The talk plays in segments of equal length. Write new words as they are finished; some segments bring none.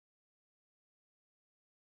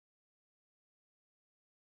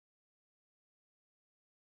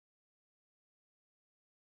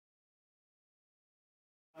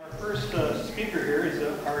Our first speaker here is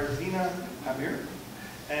Arzeena Hamir,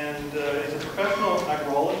 and is a professional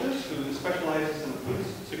agrologist who specializes in food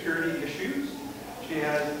security issues. She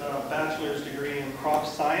has a bachelor's degree in crop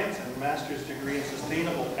science and a master's degree in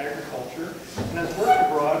sustainable agriculture, and has worked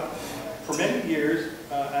abroad for many years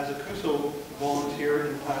as a CUSO volunteer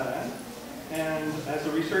in Thailand, and as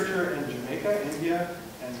a researcher in Jamaica, India,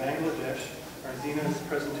 and Bangladesh. Arzeena's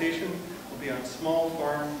presentation will be on small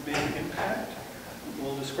farm, big impact.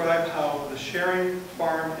 We'll describe how the sharing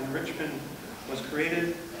farm in Richmond has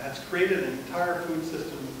created an entire food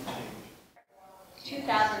system change.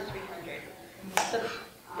 2,300. So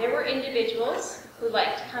there were individuals who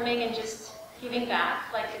liked coming and just giving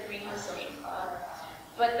back, like the Greenhouse Social Club.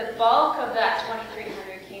 But the bulk of that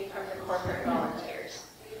 2,300 came from the corporate volunteers.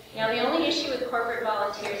 Now the only issue with corporate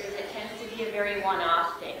volunteers is it tends to be a very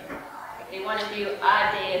one-off thing. They want to do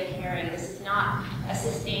a day of caring. This is not a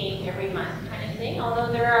sustained every month kind of thing, although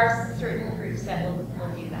there are certain groups that will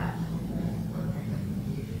do that.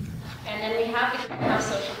 And then we have the Greenhouse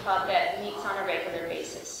Social Club that meets on a regular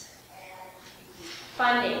basis.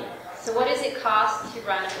 Funding. So what does it cost to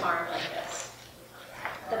run a farm like this?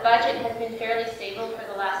 The budget has been fairly stable for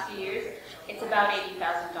the last few years. It's about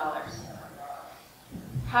 $80,000.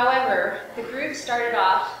 However, the group started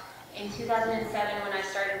off in 2007 when I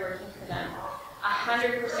started working for them,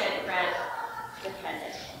 100% grant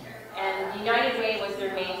dependent. And United Way was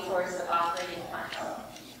their main source of operating funds.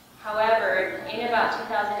 However, in about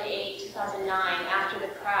 2008, 2009, after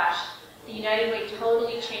the crash, the United Way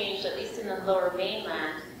totally changed, at least in the lower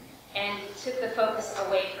mainland, and took the focus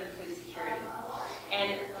away from food security.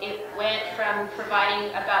 And it went from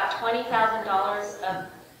providing about $20,000 of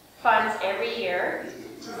funds every year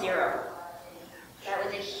to zero. That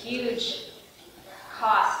was a huge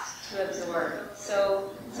cost to absorb,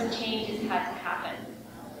 so some changes had to happen.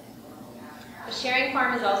 The Sharing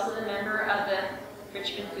Farm is also the member of the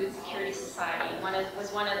Richmond Food Security Society,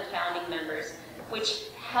 was one of the founding members, which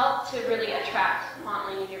helped to really attract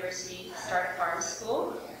Montland University to start a farm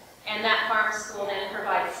school. And that farm school then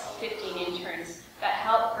provides 15 interns that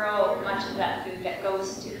help grow much of that food that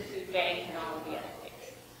goes to the food bank and all of the other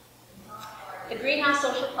things. The Greenhouse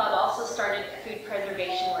Social Club also started food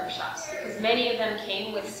preservation workshops because many of them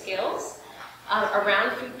came with skills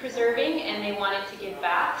around food preserving and they wanted to give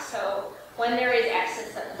back. So when there is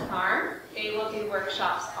excess at the farm, they will do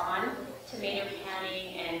workshops on tomato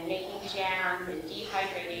canning and making jams and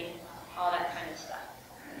dehydrating, all that kind of stuff.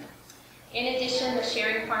 In addition, the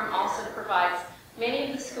Sharing Farm also provides many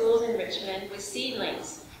of the schools in Richmond with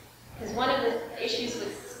seedlings. Because one of the issues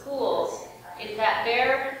with schools is that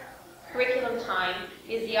their curriculum time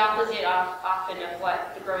is the opposite often of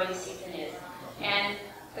what the growing season is. And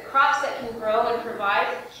the crops that can grow and provide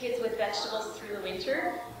kids with vegetables through the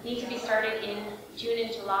winter need to be started in June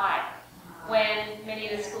and July, when many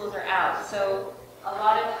of the schools are out. So a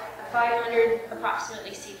lot of 500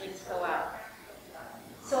 approximately seedlings go out.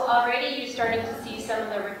 So already you're starting to see some of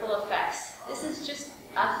the ripple effects. This is just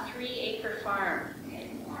a 3-acre farm.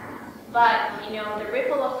 But, you know, the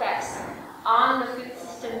ripple effects on the food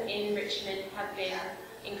system in Richmond have been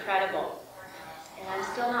incredible. And I'm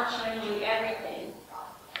still not showing you everything,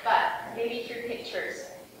 but maybe through pictures.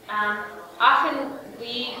 Often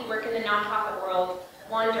we who work in the nonprofit world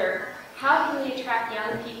wonder, how can we attract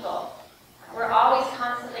young people? We're always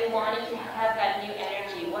constantly wanting to have that new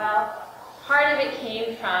energy. Well, part of it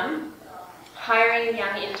came from hiring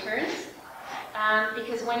young interns,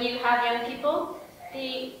 because when you have young people,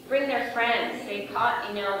 they bring their friends. They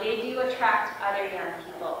do attract other young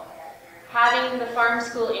people. Having the farm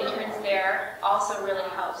school interns there also really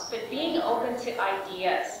helps. But being open to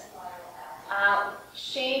ideas.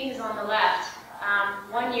 Shane, who's on the left,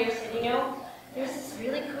 one year said, you know, there's this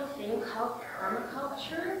really cool thing called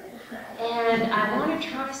permaculture, and I want to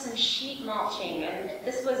try some sheet mulching. And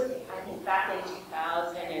this was, I think, back in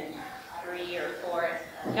 2003 or 4.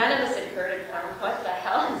 None of us had heard of what the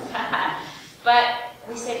hell is that? But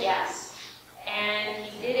we said yes. And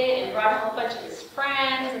he did it and brought a whole bunch of his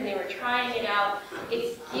friends, and they were trying it out.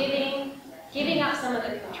 It's giving up some of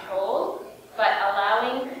the control, but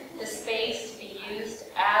allowing the space to be used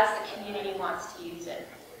as the community wants to use it.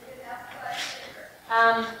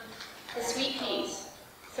 The sweet peas.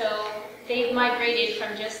 So they've migrated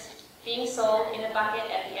from just being sold in a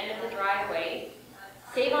bucket at the end of the driveway.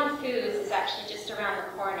 Save on Foods is actually just around the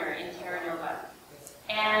corner in Terra Nova.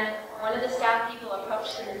 And one of the staff people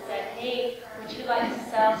approached them and said, hey, would you like to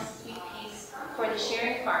sell sweet peas for the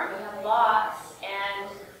Sharing Farm? We have lots, and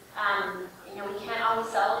we can't always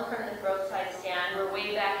sell them from the roadside stand. We're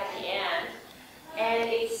way back at the end. And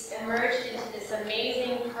it's emerged into this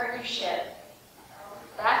amazing partnership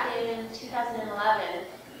back in 2011,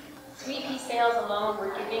 sweet pea sales alone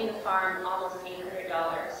were giving the farm almost $800.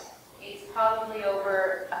 It's probably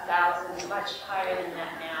over 1,000, much higher than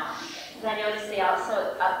that now. Because I noticed they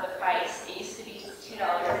also upped the price. It used to be just $2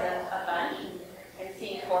 a bunch. I'm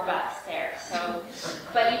seeing $4 there. So,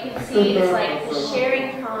 but you can see it's like the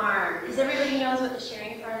sharing farm, because everybody knows what the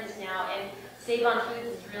sharing farm is now, and Save on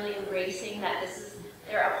Foods is really embracing that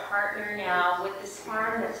they're a partner now with this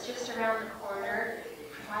farm that's just around the corner,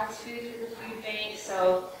 provides food for the food bank,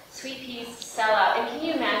 so sweet peas sell out. And can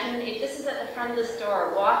you imagine if this is at the front of the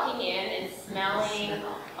store, walking in and smelling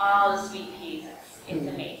all the sweet peas? It's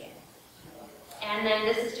amazing. And then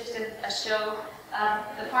this is just a show of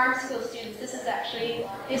the farm school students. This is actually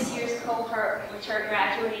this year's cohort, which are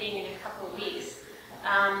graduating in a couple of weeks.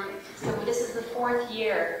 So this is the 4th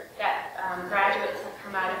year that graduates have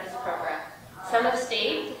come out of this program. Some have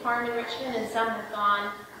stayed to farm in Richmond, and some have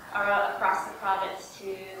gone across the province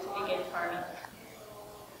to begin farming.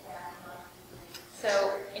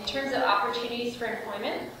 So in terms of opportunities for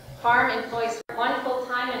employment, farm employs 1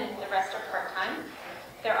 full-time and the rest are part-time.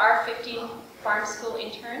 There are 15 farm school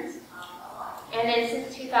interns. And then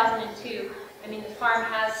since 2002, I mean, the farm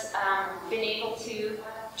has been able to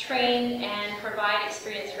train and provide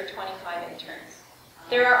experience for 25 interns.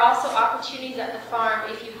 There are also opportunities at the farm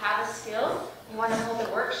if you have a skill, you want to hold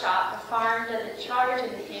a workshop. The farm doesn't charge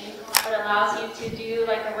anything, but allows you to do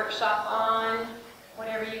like a workshop on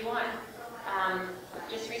whatever you want.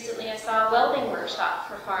 Just recently I saw a welding workshop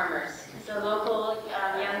for farmers. It's a local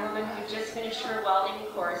young woman who just finished her welding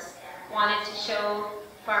course, wanted to show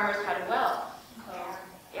farmers how to weld. So,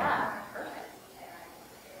 yeah, perfect.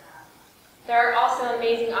 There are also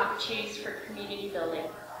amazing opportunities for community building.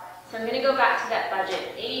 So I'm going to go back to that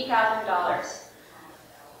budget, $80,000.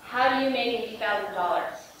 How do you make $80,000?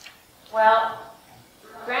 Well,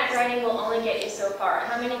 grant writing will only get you so far.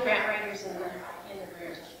 How many grant writers in the room?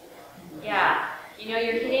 Yeah, you know,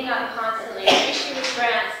 you're hitting up constantly. The issue with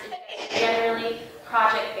grants is that it's generally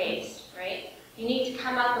project-based, right? You need to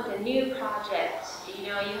come up with a new project. You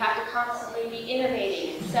know, you have to constantly be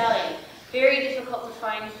innovating and selling. Very difficult to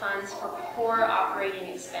find funds for core operating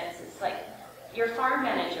expenses, like your farm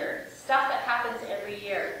manager, stuff that happens every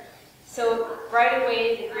year. So right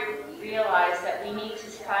away, the group realized that we need to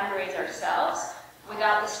fundraise ourselves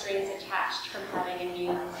without the strings attached from having a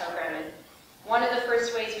new program. And one of the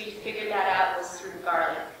first ways we figured that out was through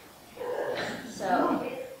garlic. So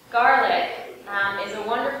garlic is a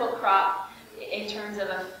wonderful crop in terms of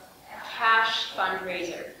a cash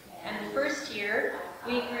fundraiser. And the first year,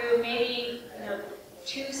 we grew maybe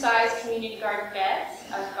 2-size community garden beds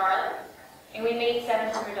of garlic, and we made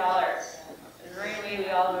 $700. And right away,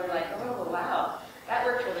 we all were like, oh, wow, that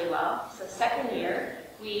worked really well. So second year,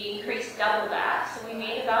 we increased double that, so we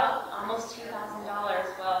made about almost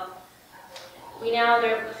 $2,000. Well,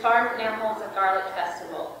 the farm now holds a garlic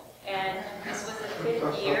festival, and this was the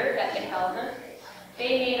 5th year that they held them.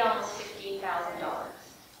 They made almost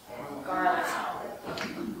 $15,000 garlic,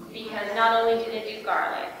 because not only do they do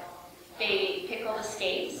garlic, they pickle the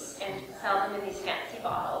scapes and sell them in these fancy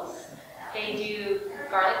bottles. They do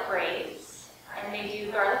garlic braids, and they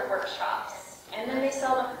do garlic workshops, and then they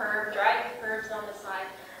sell the dried herbs on the side.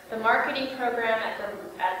 The marketing program at the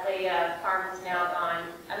farm has now gone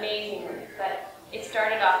amazingly, but it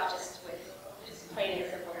started off just with plain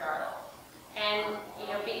and simple garlic. And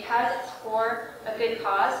because it's for a good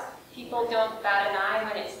cause, people don't bat an eye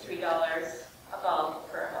when it's $3 a bulb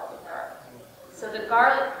for a bulb of garlic. So the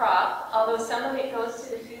garlic crop, although some of it goes to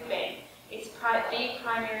the food bank, it's a big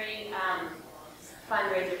primary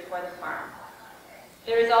fundraiser for the farm.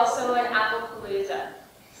 There is also an apple palooza.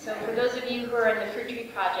 So for those of you who are in the fruit tree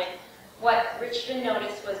project, what Richmond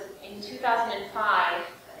noticed was in 2005,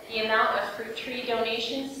 the amount of fruit tree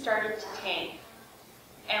donations started to tank.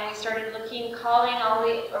 And we started calling all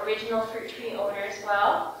the original fruit tree owners.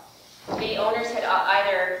 Well, the owners had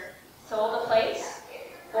either sold the place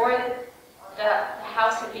or the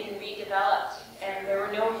house had been redeveloped and there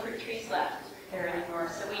were no fruit trees left there anymore.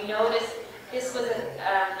 So we noticed this was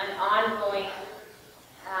an ongoing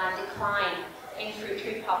decline in fruit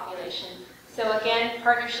tree population. So again,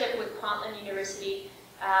 partnership with Kwantlen University,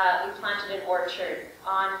 we planted an orchard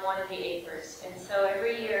on one of the acres. And so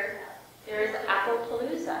every year there is Apple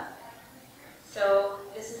Palooza. So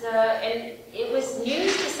this is and it was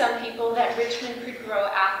news to some people that Richmond could grow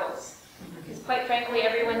apples. Because quite frankly,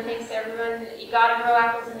 everyone thinks you gotta grow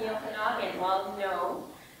apples in the Okanagan. Well, no.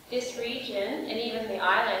 This region, and even the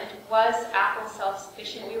island, was apple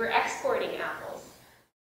self-sufficient. We were exporting apples.